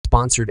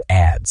Sponsored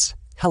ads.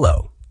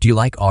 Hello, do you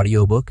like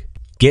audiobook?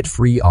 Get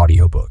free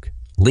audiobook.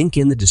 Link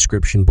in the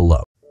description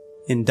below.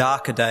 In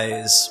darker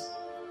days,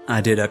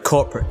 I did a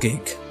corporate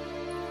gig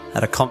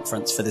at a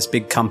conference for this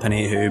big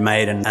company who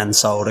made and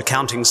sold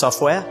accounting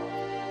software.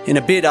 In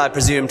a bid, I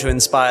presume, to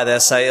inspire their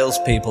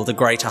salespeople to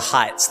greater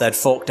heights, they'd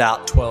forked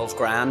out 12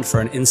 grand for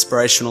an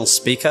inspirational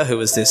speaker who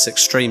was this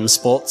extreme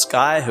sports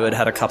guy who had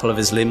had a couple of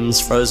his limbs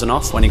frozen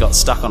off when he got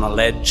stuck on a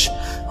ledge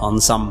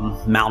on some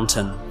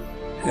mountain.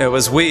 It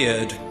was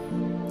weird.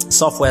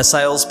 Software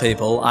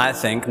salespeople, I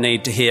think,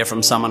 need to hear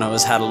from someone who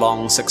has had a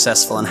long,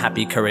 successful and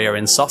happy career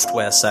in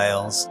software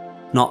sales,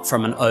 not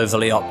from an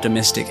overly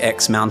optimistic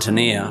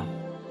ex-mountaineer.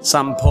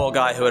 Some poor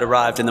guy who had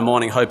arrived in the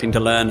morning hoping to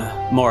learn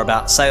more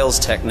about sales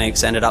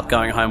techniques ended up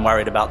going home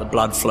worried about the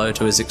blood flow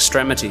to his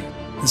extremity.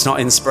 It's not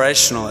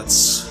inspirational,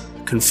 it's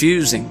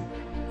confusing.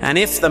 And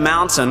if the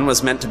mountain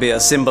was meant to be a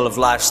symbol of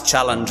life's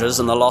challenges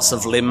and the loss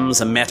of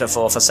limbs a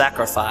metaphor for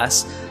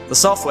sacrifice, the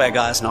software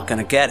guy's not going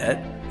to get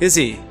it, is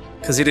he?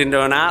 Because he didn't do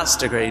an arts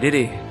degree, did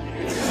he?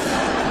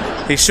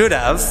 He should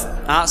have.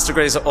 Arts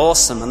degrees are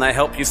awesome and they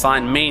help you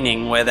find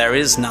meaning where there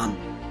is none.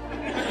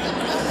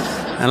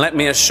 And let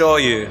me assure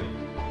you,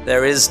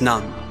 there is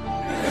none.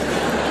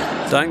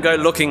 Don't go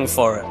looking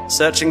for it.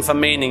 Searching for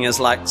meaning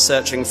is like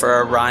searching for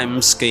a rhyme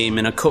scheme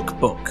in a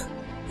cookbook.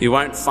 You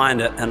won't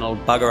find it and it'll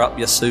bugger up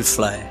your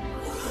souffle.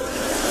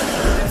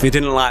 If you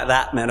didn't like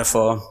that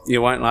metaphor,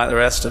 you won't like the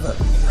rest of it.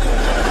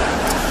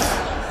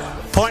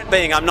 Point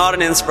being, I'm not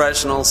an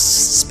inspirational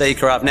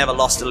speaker. I've never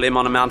lost a limb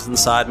on a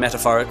mountainside,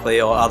 metaphorically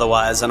or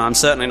otherwise, and I'm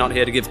certainly not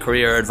here to give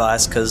career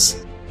advice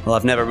because, well,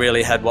 I've never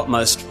really had what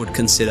most would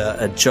consider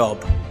a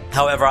job.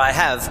 However, I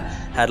have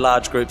had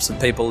large groups of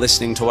people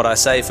listening to what I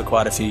say for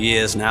quite a few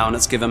years now, and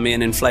it's given me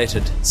an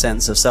inflated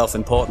sense of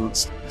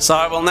self-importance. So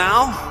I will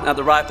now, at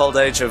the ripe old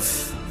age of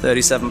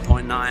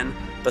 37.9,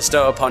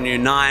 bestow upon you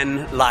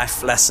 9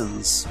 life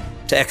lessons,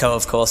 to echo,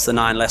 of course, the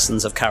 9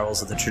 lessons of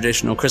carols of the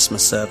traditional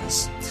Christmas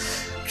service,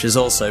 which is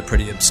also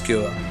pretty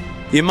obscure.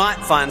 You might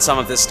find some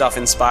of this stuff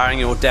inspiring,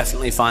 you will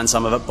definitely find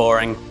some of it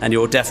boring, and you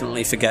will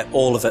definitely forget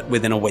all of it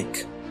within a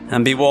week.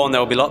 And be warned,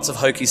 there will be lots of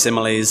hokey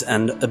similes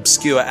and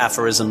obscure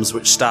aphorisms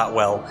which start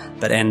well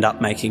but end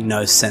up making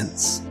no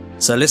sense.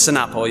 So listen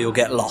up or you'll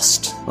get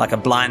lost, like a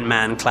blind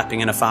man clapping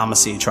in a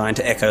pharmacy trying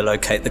to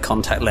echolocate the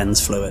contact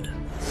lens fluid.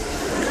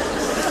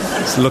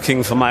 Just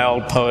looking for my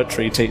old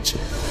poetry teacher.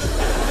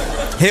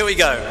 Here we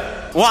go.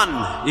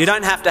 1. You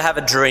don't have to have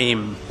a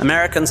dream.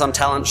 Americans on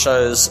talent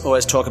shows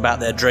always talk about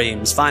their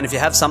dreams. Fine, if you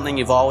have something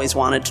you've always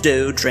wanted to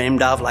do,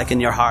 dreamed of, like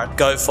in your heart,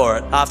 go for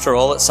it. After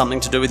all, it's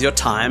something to do with your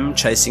time,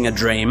 chasing a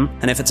dream.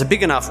 And if it's a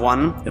big enough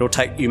one, it'll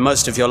take you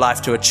most of your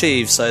life to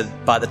achieve, so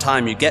by the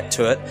time you get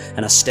to it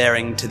and are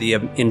staring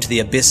into the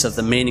abyss of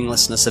the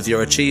meaninglessness of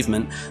your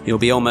achievement, you'll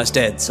be almost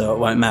dead, so it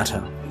won't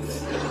matter.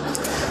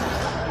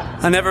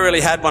 I never really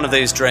had one of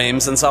these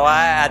dreams, and so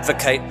I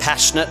advocate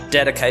passionate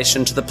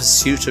dedication to the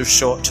pursuit of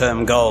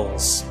short-term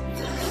goals.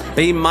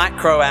 Be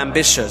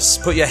micro-ambitious,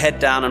 put your head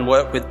down and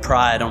work with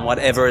pride on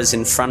whatever is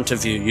in front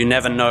of you. You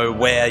never know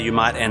where you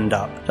might end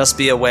up. Just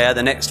be aware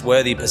the next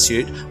worthy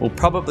pursuit will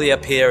probably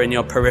appear in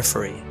your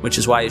periphery, which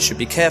is why you should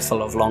be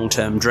careful of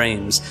long-term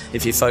dreams.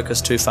 If you focus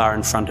too far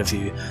in front of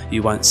you,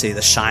 you won't see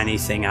the shiny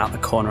thing out the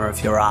corner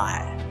of your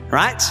eye.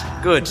 Right?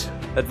 Good.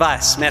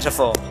 Advice,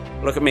 metaphor.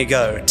 Look at me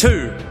go.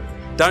 2.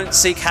 Don't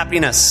seek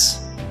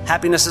happiness.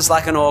 Happiness is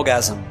like an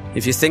orgasm.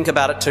 If you think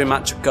about it too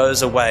much, it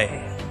goes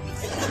away.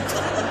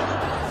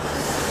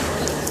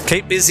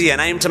 Keep busy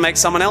and aim to make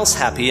someone else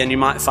happy, and you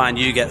might find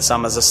you get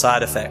some as a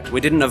side effect.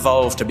 We didn't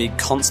evolve to be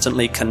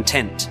constantly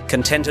content.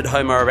 Contented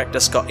Homo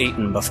erectus got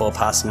eaten before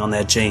passing on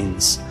their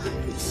genes.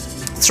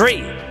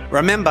 3.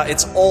 Remember,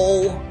 it's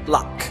all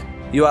luck.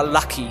 You are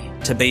lucky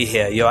to be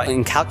here. You are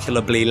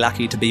incalculably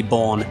lucky to be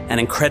born and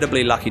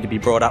incredibly lucky to be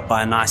brought up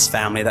by a nice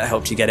family that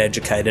helped you get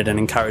educated and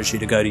encouraged you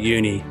to go to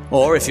uni.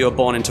 Or if you were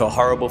born into a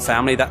horrible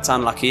family, that's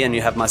unlucky and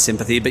you have my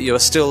sympathy, but you are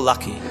still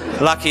lucky.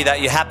 Lucky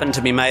that you happen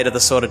to be made of the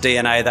sort of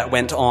DNA that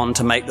went on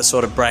to make the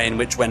sort of brain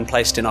which, when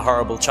placed in a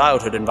horrible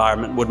childhood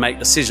environment, would make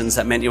decisions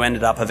that meant you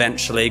ended up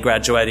eventually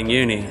graduating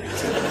uni.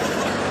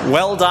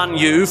 Well done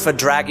you for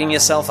dragging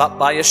yourself up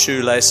by your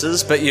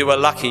shoelaces, but you were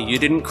lucky. You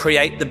didn't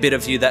create the bit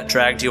of you that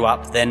dragged you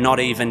up. They're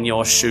not even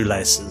your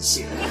shoelaces.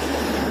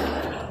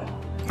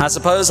 I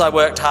suppose I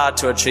worked hard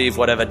to achieve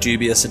whatever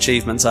dubious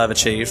achievements I've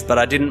achieved, but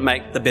I didn't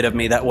make the bit of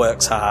me that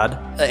works hard,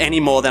 any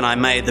more than I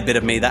made the bit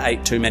of me that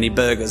ate too many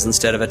burgers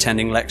instead of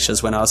attending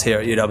lectures when I was here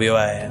at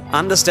UWA.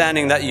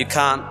 Understanding that you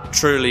can't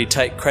truly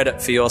take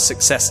credit for your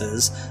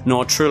successes,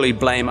 nor truly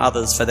blame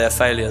others for their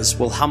failures,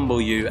 will humble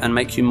you and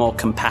make you more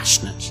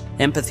compassionate.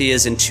 Empathy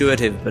is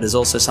intuitive, but is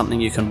also something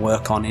you can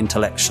work on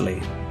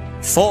intellectually.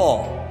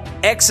 4.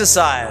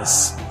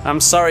 Exercise.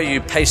 I'm sorry,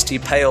 you pasty,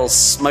 pale,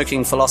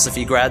 smoking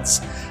philosophy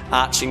grads,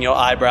 arching your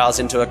eyebrows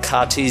into a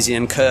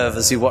Cartesian curve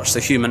as you watch the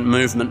human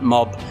movement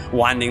mob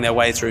winding their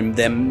way through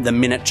the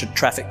miniature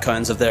traffic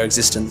cones of their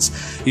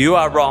existence. You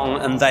are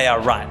wrong and they are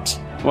right.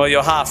 Well,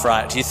 you're half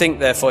right. You think,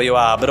 therefore you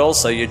are, but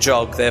also you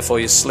jog, therefore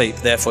you sleep,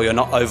 therefore you're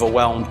not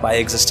overwhelmed by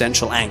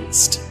existential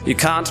angst. You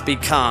can't be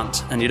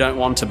can't, and you don't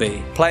want to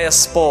be. Play a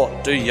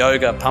sport, do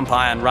yoga, pump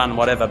iron, run,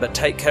 whatever, but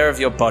take care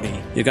of your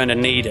body. You're going to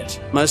need it.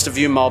 Most of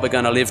you mob are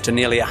going to live to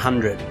nearly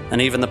 100,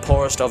 and even the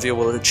poorest of you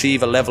will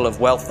achieve a level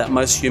of wealth that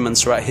most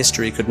humans throughout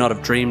history could not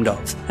have dreamed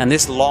of. And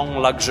this long,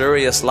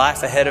 luxurious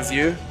life ahead of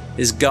you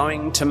is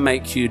going to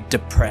make you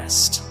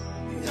depressed.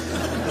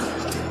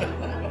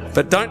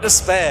 But don't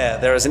despair.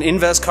 There is an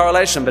inverse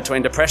correlation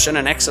between depression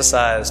and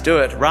exercise. Do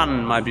it.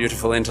 Run, my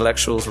beautiful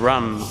intellectuals,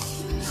 run.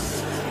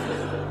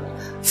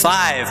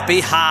 5.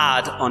 Be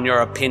hard on your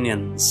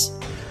opinions.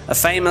 A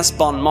famous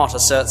bon mot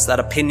asserts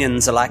that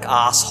opinions are like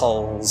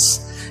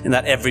arseholes, in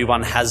that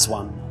everyone has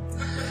one.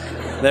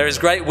 There is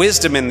great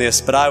wisdom in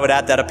this, but I would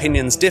add that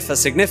opinions differ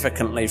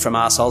significantly from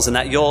arseholes, and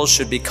that yours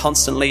should be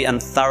constantly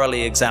and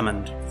thoroughly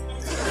examined.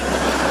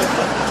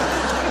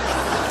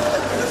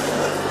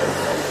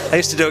 I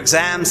used to do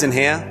exams in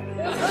here.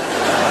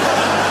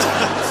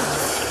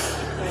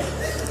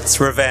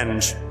 It's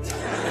revenge.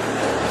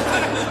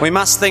 We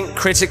must think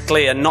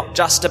critically and not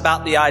just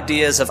about the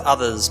ideas of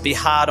others. Be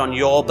hard on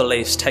your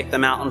beliefs. Take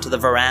them out onto the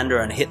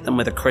veranda and hit them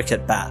with a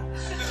cricket bat.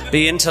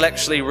 Be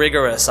intellectually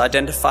rigorous.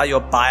 Identify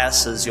your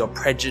biases, your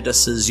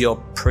prejudices, your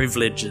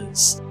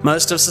privileges.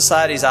 Most of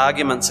society's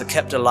arguments are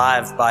kept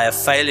alive by a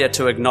failure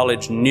to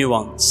acknowledge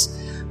nuance.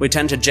 We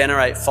tend to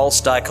generate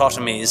false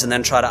dichotomies and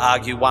then try to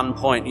argue one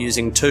point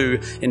using two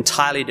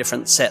entirely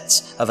different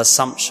sets of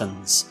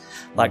assumptions,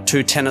 like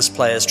two tennis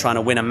players trying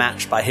to win a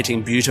match by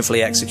hitting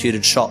beautifully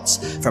executed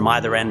shots from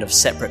either end of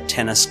separate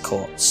tennis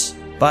courts.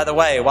 By the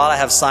way, while I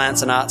have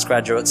science and arts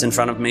graduates in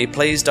front of me,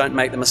 please don't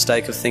make the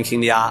mistake of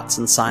thinking the arts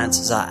and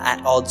sciences are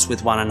at odds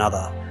with one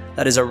another.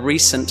 That is a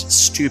recent,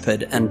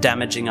 stupid, and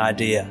damaging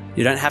idea.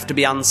 You don't have to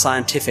be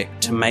unscientific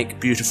to make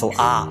beautiful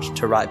art,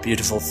 to write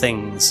beautiful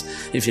things.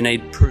 If you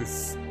need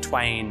proof,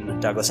 Twain,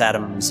 Douglas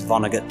Adams,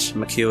 Vonnegut,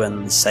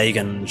 McEwen,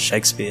 Sagan,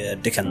 Shakespeare,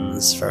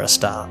 Dickens for a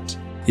start.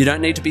 You don't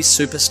need to be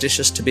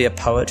superstitious to be a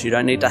poet. You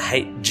don't need to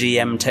hate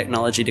GM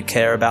technology to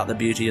care about the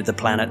beauty of the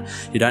planet.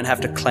 You don't have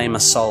to claim a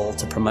soul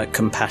to promote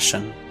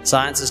compassion.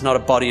 Science is not a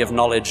body of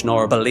knowledge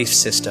nor a belief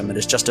system. It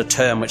is just a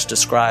term which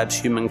describes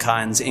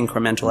humankind's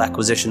incremental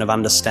acquisition of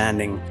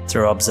understanding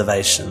through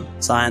observation.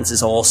 Science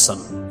is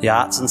awesome. The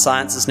arts and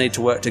sciences need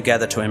to work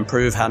together to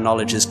improve how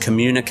knowledge is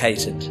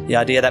communicated. The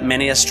idea that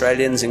many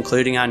Australians,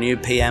 including our new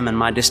PM and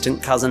my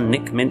distant cousin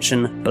Nick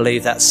Minchin,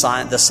 believe that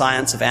the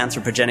science of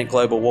anthropogenic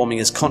global warming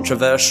is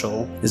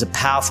controversial is a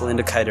powerful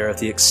indicator of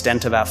the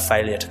extent of our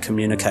failure to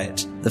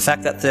communicate. The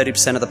fact that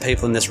 30% of the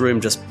people in this room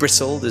just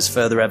bristled is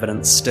further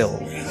evidence still.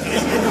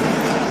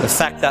 The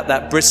fact that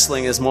that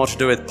bristling is more to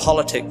do with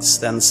politics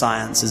than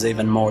science is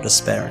even more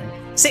despairing.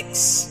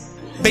 6.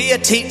 Be a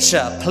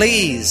teacher.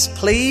 Please,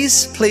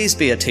 please, please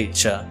be a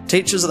teacher.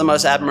 Teachers are the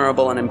most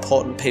admirable and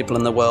important people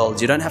in the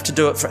world. You don't have to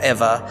do it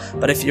forever,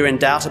 but if you're in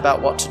doubt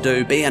about what to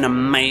do, be an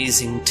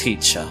amazing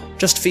teacher.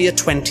 Just for your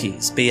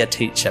 20s, be a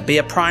teacher. Be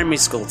a primary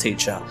school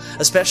teacher,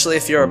 especially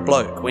if you're a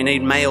bloke. We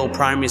need male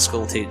primary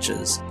school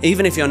teachers.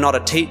 Even if you're not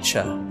a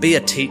teacher, be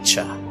a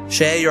teacher.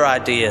 Share your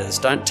ideas.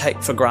 Don't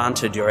take for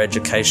granted your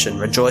education.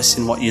 Rejoice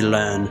in what you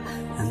learn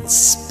and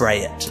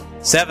spray it.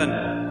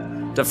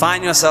 7.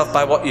 Define yourself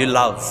by what you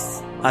love.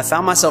 I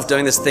found myself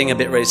doing this thing a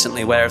bit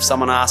recently where if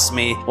someone asks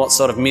me what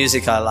sort of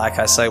music I like,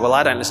 I say, well,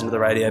 I don't listen to the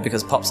radio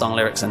because pop song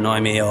lyrics annoy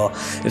me. Or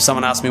if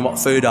someone asks me what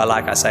food I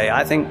like, I say,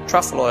 I think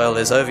truffle oil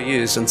is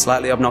overused and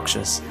slightly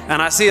obnoxious.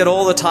 And I see it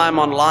all the time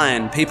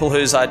online, people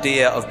whose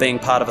idea of being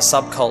part of a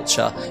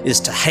subculture is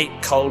to hate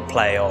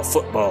Coldplay or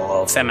football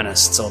or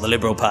feminists or the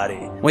Liberal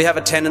Party. We have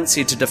a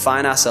tendency to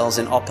define ourselves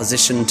in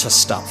opposition to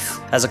stuff.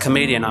 As a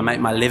comedian, I make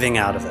my living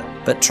out of it.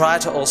 But try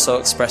to also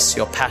express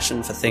your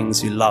passion for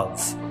things you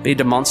love. Be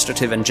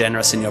demonstrative and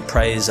generous in your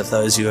praise of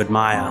those you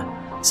admire.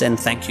 Send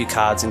thank you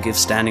cards and give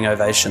standing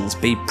ovations.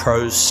 Be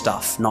pro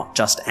stuff, not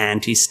just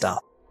anti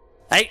stuff.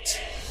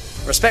 8.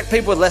 Respect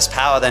people with less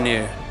power than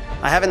you.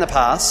 I have in the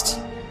past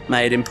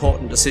made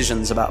important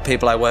decisions about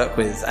people I work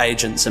with,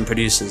 agents and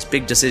producers,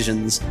 big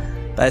decisions,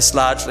 based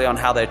largely on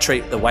how they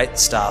treat the wait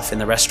staff in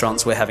the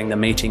restaurants we're having the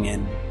meeting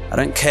in. I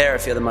don't care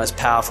if you're the most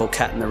powerful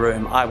cat in the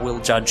room, I will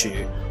judge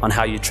you on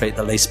how you treat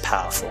the least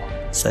powerful.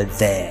 So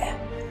there.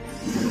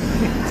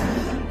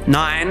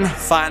 9,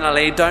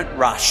 finally, don't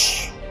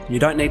rush. You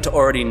don't need to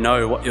already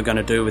know what you're going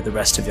to do with the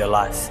rest of your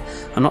life.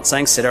 I'm not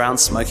saying sit around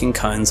smoking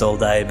cones all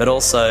day, but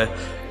also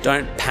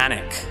don't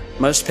panic.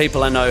 Most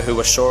people I know who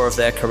were sure of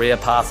their career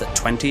path at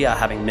 20 are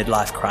having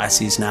midlife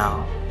crises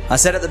now. I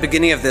said at the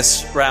beginning of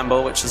this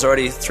ramble, which is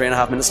already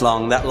 3.5 minutes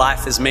long, that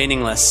life is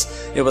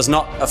meaningless. It was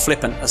not a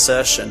flippant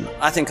assertion.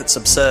 I think it's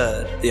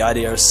absurd, the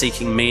idea of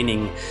seeking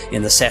meaning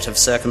in the set of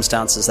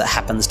circumstances that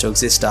happens to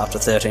exist after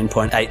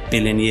 13.8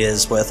 billion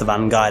years worth of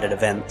unguided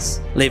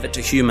events. Leave it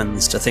to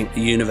humans to think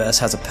the universe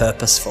has a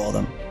purpose for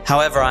them.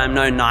 However, I am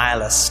no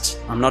nihilist.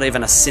 I'm not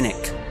even a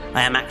cynic.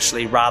 I am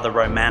actually rather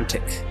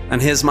romantic.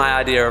 And here's my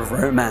idea of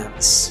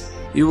romance.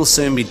 You will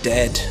soon be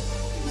dead.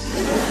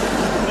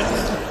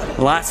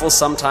 Life will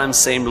sometimes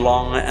seem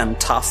long and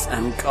tough,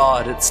 and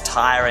God, it's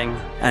tiring.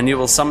 And you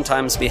will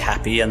sometimes be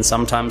happy and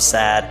sometimes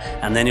sad,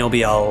 and then you'll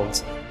be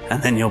old,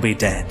 and then you'll be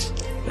dead.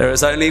 There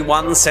is only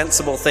one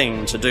sensible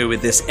thing to do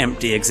with this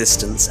empty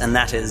existence, and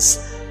that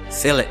is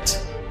fill it.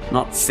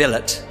 Not fill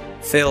it,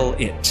 fill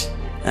it.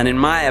 And in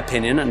my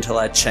opinion, until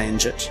I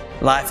change it,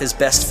 life is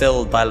best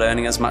filled by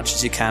learning as much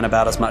as you can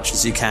about as much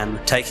as you can,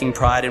 taking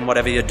pride in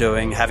whatever you're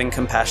doing, having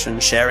compassion,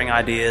 sharing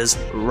ideas,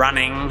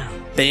 running,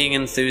 being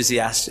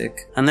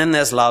enthusiastic. And then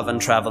there's love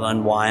and travel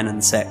and wine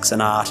and sex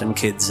and art and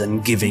kids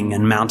and giving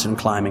and mountain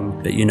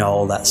climbing, but you know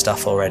all that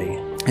stuff already.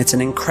 It's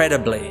an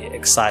incredibly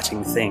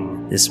exciting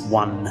thing, this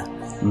one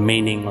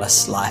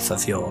meaningless life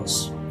of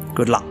yours.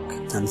 Good luck,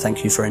 and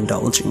thank you for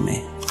indulging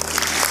me.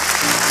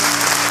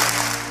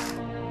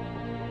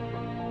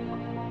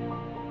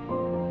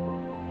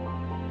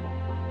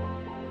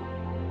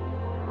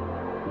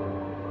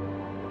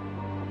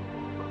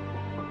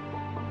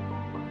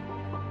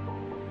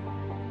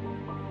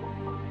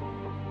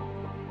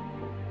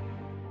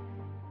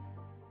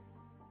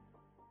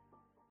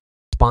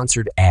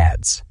 Sponsored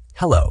ads.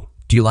 Hello,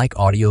 do you like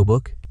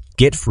audiobook?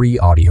 Get free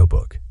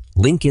audiobook.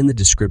 Link in the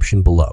description below.